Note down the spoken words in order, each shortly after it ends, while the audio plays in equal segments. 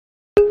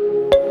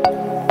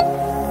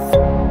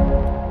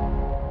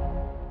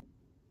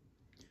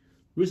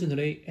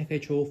Recently,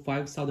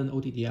 FHO5000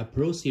 OTDR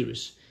Pro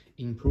series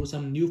improved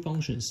some new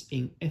functions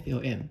in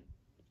FLM.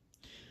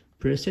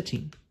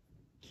 Presetting.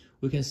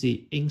 We can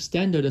see in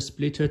standard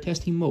splitter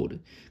testing mode,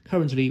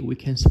 currently we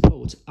can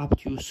support up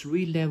to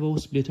 3 level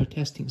splitter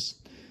testings: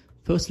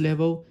 first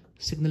level,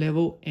 second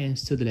level, and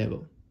third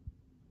level.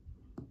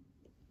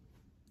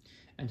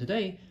 And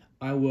today,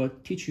 I will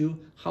teach you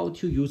how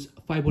to use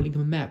fiber link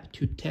map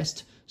to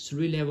test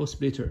 3 level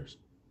splitters.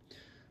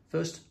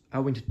 First, I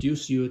will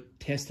introduce you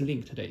test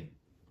link today.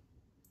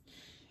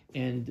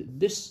 And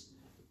this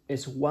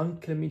is 1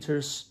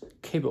 kilometers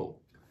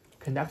cable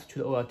connected to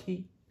the ORT.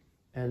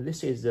 And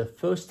this is the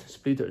first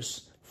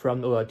splitters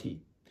from the ORT.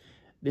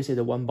 This is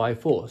the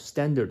 1x4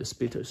 standard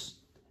splitters.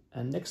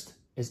 And next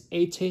is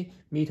 80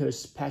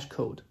 meters patch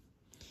code.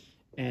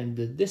 And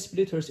this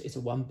splitters is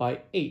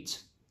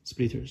 1x8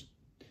 splitters.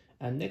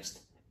 And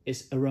next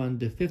is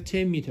around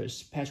 15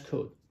 meters patch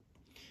code.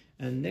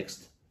 And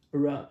next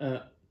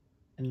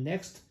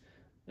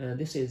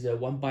this is a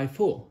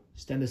 1x4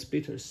 standard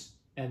splitters.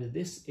 And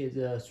this is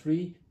a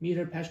 3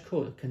 meter patch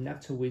code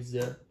connected with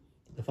the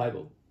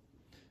fiber.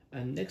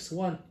 And next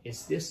one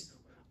is this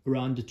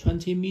around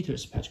 20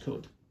 meters patch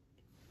code.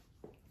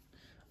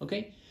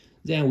 Okay,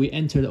 then we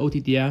enter the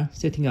OTDR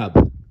setting up.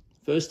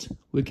 First,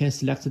 we can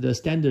select the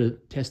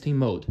standard testing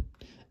mode.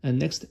 And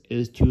next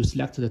is to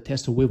select the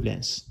test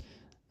wavelengths.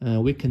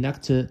 We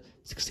connect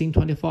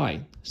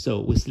 1625, so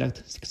we select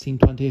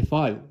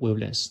 1625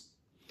 wavelengths.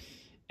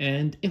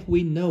 And if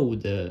we know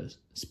the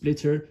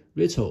splitter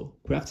ratio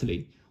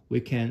correctly,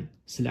 we can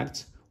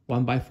select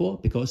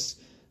 1x4 because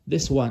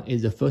this one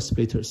is the first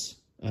splitters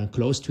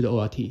close to the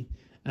ORT.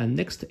 And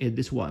next is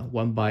this one,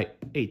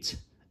 1x8,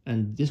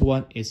 and this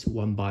one is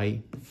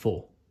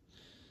 1x4.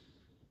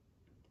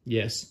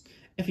 Yes,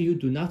 if you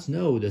do not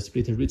know the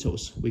splitter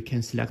ratios, we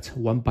can select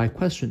 1x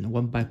question,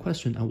 1x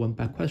question, and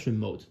 1x question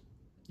mode.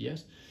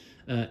 Yes,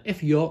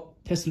 if your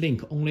test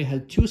link only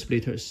has 2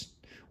 splitters,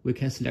 we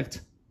can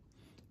select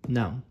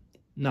none.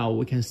 Now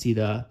we can see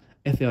the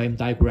FLM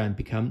diagram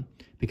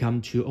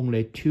become to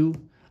only 2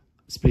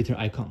 splitter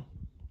icon.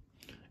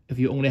 If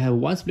you only have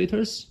 1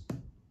 splitters,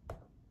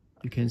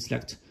 you can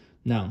select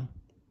none.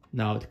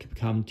 Now it can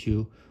become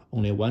to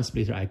only 1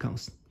 splitter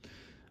icons.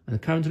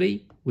 And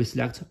currently we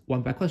select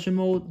 1x question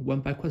mode,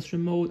 1x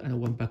question mode, and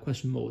 1x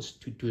question modes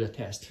to do the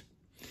test.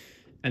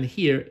 And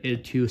here is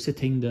to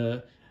setting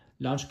the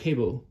launch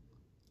cable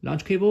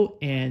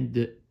and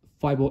the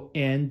fiber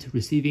end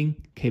receiving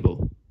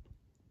cable.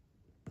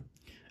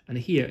 And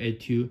here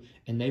is to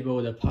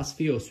enable the pass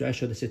field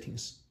threshold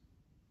settings.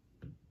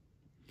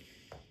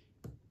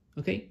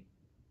 Okay,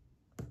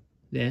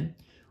 then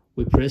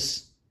we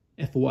press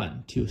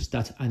F1 to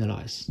start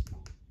analyze.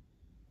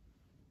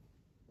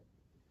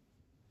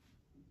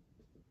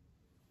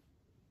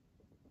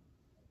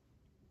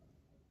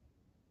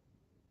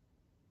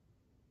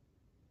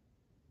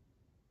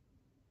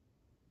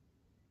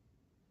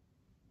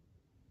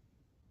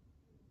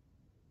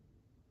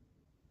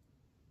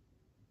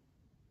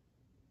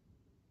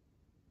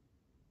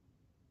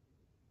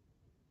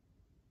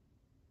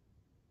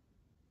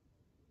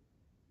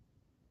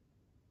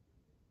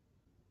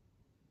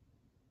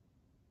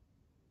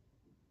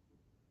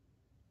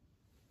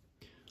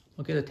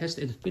 Okay, the test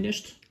is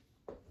finished.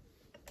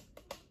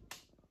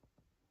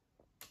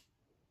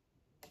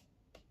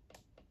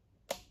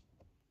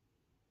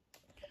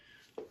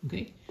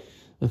 Okay,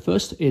 the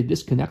first is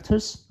this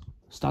connectors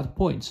start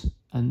point,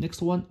 and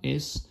next one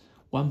is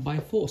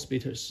 1x4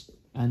 splitters,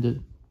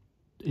 and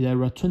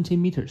there are 20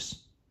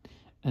 meters.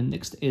 And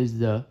next is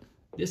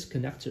this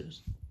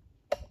connectors.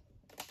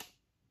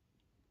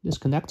 This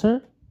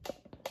connector,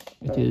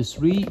 it is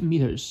 3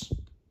 meters.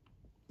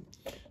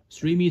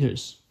 3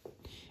 meters.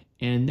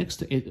 And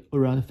next is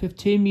around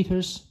 15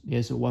 meters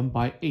is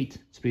 1x8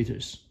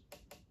 splitters.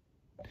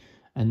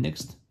 And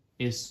next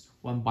is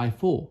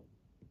 1x4,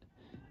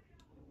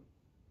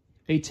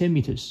 18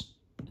 meters.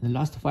 And the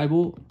last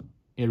fiber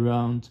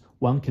around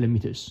 1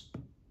 kilometers.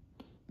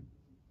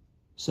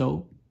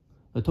 So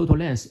the total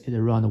length is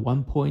around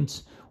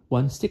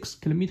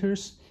 1.16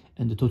 kilometers,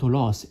 and the total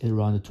loss is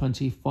around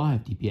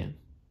 25 dBm.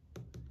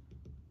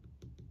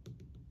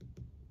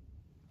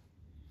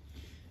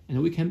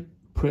 And we can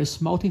press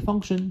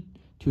multifunction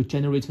to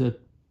generate the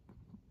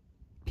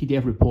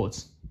PDF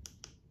reports.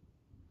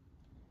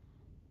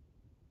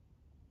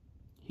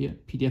 Here,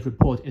 PDF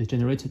report is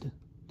generated.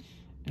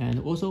 And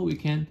also we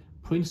can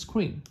print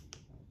screen.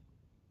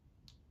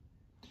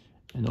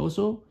 And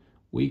also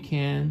we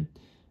can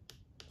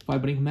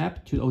fiber link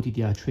map to the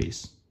OTDR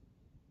trace.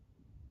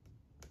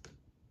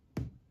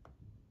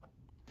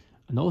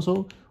 And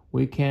also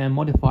we can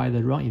modify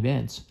the run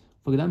events.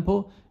 For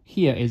example,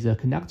 here is a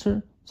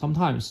connector.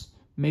 Sometimes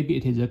maybe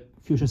it is a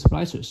fusion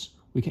splicers.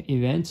 We can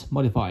event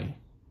modify.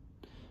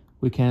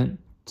 We can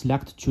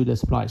select to the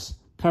splice.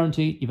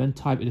 Currently, event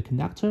type is a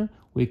connector.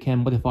 We can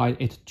modify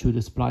it to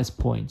the splice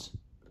point.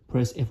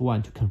 Press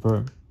F1 to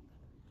confirm.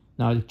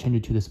 Now it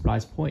changes to the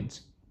splice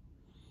point.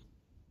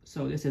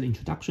 So this is the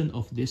introduction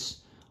of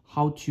this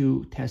how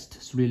to test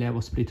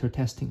 3-level splitter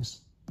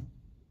testings.